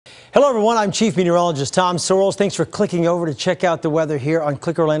Hello everyone, I'm Chief Meteorologist Tom Sorrells. Thanks for clicking over to check out the weather here on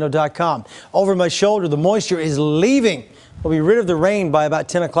clickorlando.com. Over my shoulder, the moisture is leaving. We'll be rid of the rain by about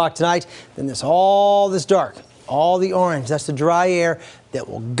 10 o'clock tonight. Then all this dark, all the orange, that's the dry air that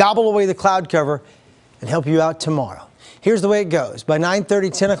will gobble away the cloud cover and help you out tomorrow. Here's the way it goes. By 9:30,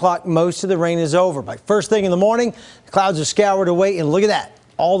 10 o'clock, most of the rain is over. By first thing in the morning, the clouds are scoured away, and look at that.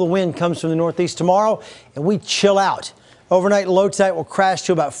 All the wind comes from the northeast tomorrow, and we chill out. Overnight low tonight will crash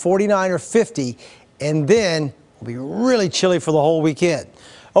to about 49 or 50, and then will be really chilly for the whole weekend.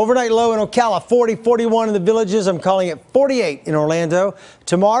 Overnight low in Ocala, 40, 41 in the Villages. I'm calling it 48 in Orlando.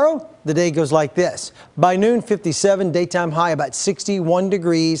 Tomorrow, the day goes like this. By noon, 57, daytime high about 61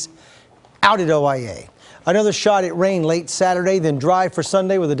 degrees out at OIA. Another shot at rain late Saturday, then dry for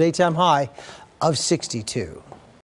Sunday with a daytime high of 62.